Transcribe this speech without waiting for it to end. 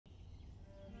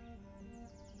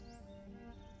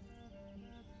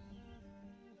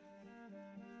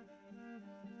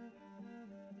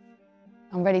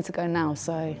I'm ready to go now,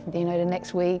 so you know, the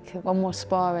next week, one more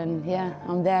spar and yeah,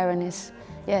 I'm there and it's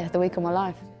the week of my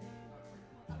life.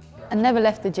 I never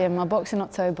left the gym. I boxed in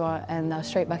October and I was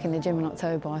straight back in the gym in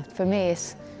October. For me,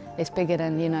 it's bigger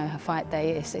than, you know, a fight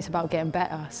day. It's about getting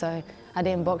better. So I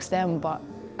didn't box then, but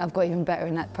I've got even better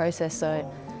in that process. So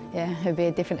yeah, it'll be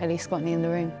a different Ellie Scotney in the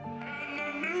ring.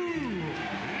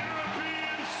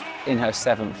 In her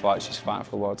 7th fight, she's fighting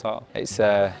for a world title. It's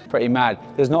pretty mad.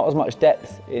 There's not as much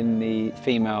depth in the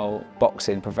female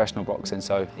boxing, professional boxing,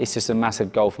 so it's just a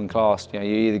massive gulf in class. You know,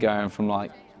 you're either going from like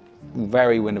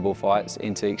very winnable fights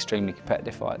into extremely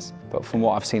competitive fights. But from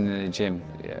what I've seen in the gym,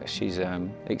 yeah, she's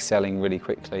excelling really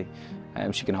quickly.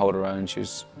 She can hold her own. She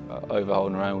was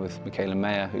overholding her own with Michaela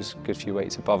Mayer, who's a good few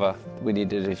weights above her. We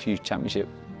needed a few championship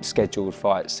scheduled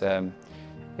fights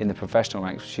in the professional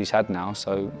ranks she's had now,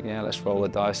 so yeah, let's roll the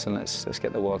dice and let's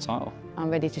get the world title. I'm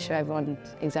ready to show everyone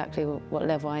exactly what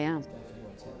level I am.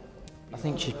 I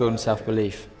think she's building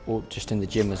self-belief, or just in the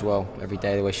gym as well, every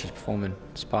day, the way she's performing,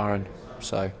 sparring,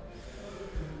 so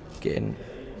getting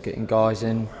guys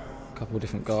in, a couple of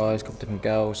different guys, a couple of different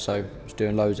girls, so just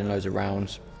doing loads and loads of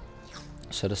rounds,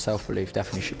 so the self-belief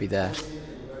definitely should be there,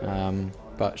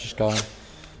 but just going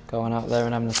out there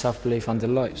and having the self-belief under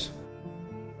the lights.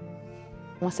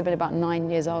 I must have been about 9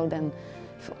 years old, and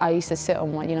I used to sit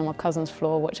on my cousin's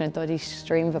floor watching a dodgy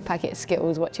stream of a packet of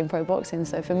Skittles, watching pro boxing.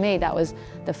 So for me, that was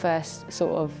the first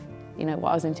sort of, you know,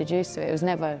 what I was introduced to. It was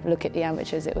never look at the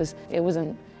amateurs. It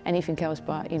wasn't anything else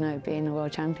but, you know, being a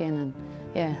world champion. And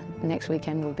yeah, next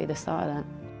weekend will be the start of that.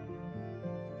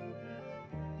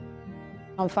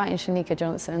 I'm fighting Cherneka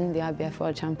Johnson, the IBF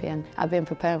world champion. I've been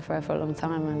preparing for her for a long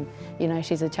time, and you know,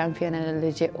 she's a champion and a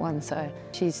legit one. So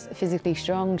she's physically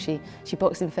strong, she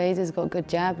boxes in phases, got a good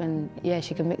jab, and yeah,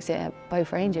 she can mix it at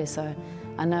both ranges. So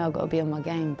I know I've got to be on my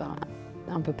game, but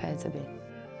I'm prepared to be.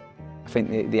 I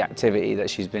think the activity that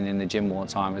she's been in the gym all the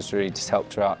time has really just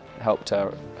helped her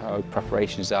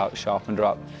preparations out, sharpened her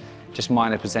up. Just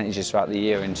minor percentages throughout the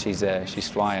year, and she's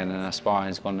flying, and her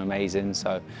sparring's gone amazing.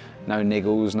 So no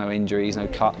niggles, no injuries, no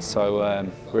cuts. So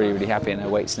really happy, and her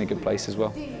weight's in a good place as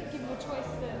well.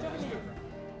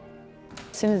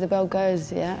 As soon as the bell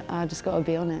goes, yeah, I just got to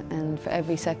be on it, and for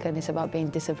every second it's about being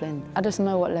disciplined. I just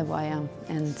know what level I am,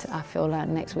 and I feel like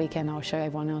next weekend I'll show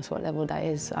everyone else what level that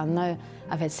is. I know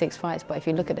I've had 6 fights, but if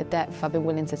you look at the depth I've been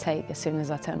willing to take as soon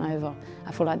as I turn over,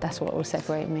 I feel like that's what will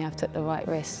separate me. I've took the right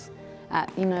risks,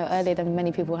 you know, earlier than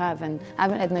many people have, and I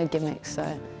haven't had no gimmicks,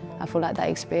 so I feel like that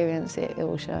experience, it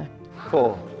will show.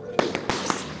 4.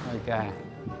 Okay.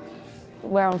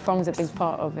 Where I'm from is a big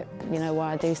part of it, you know,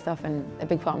 why I do stuff, and a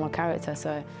big part of my character,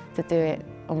 so to do it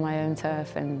on my own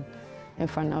turf and in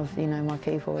front of, you know, my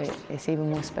people, it's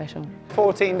even more special.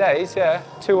 14 days, yeah.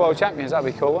 2 world champions,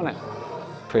 that'd be cool, wouldn't it?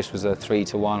 Chris was a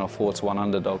 3-1 or 4-1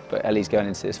 underdog, but Ellie's going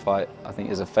into this fight, I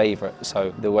think, as a favourite.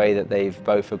 So the way that they've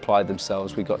both applied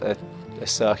themselves, we've got a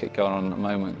circuit going on at the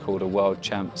moment called a World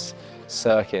Champs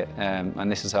circuit,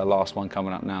 and this is her last one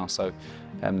coming up now. So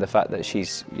the fact that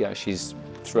she's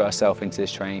threw herself into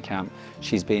this training camp,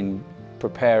 she's been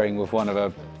preparing with one of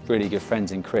her really good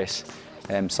friends in Chris,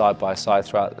 side by side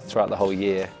throughout the whole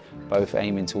year, both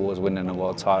aiming towards winning a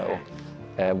world title.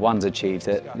 One's achieved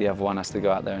it, the other one has to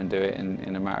go out there and do it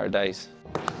in a matter of days.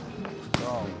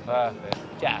 Oh, perfect.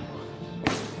 Yeah.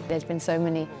 There's been so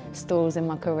many stalls in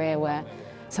my career where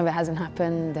something hasn't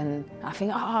happened, and I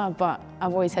think, but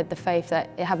I've always had the faith that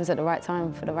it happens at the right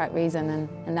time for the right reason,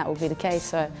 and that will be the case.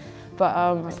 So,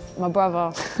 but my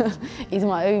brother, he's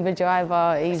my Uber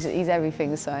driver, he's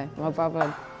everything. So my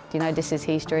brother, you know, this is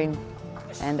his dream,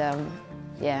 and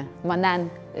yeah, my nan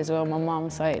as well, my mum.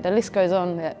 So the list goes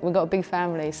on. We've got a big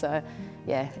family, so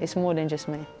yeah, it's more than just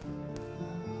me.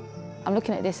 I'm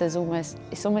looking at this as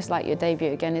it's almost like your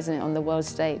debut again, isn't it, on the world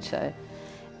stage? So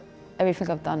everything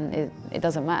I've done, it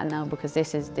doesn't matter now, because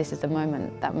this is the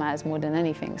moment that matters more than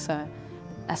anything. So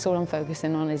that's all I'm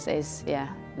focusing on is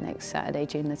yeah, next Saturday,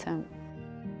 June the 10th.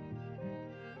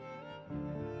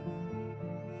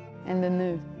 And the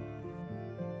new.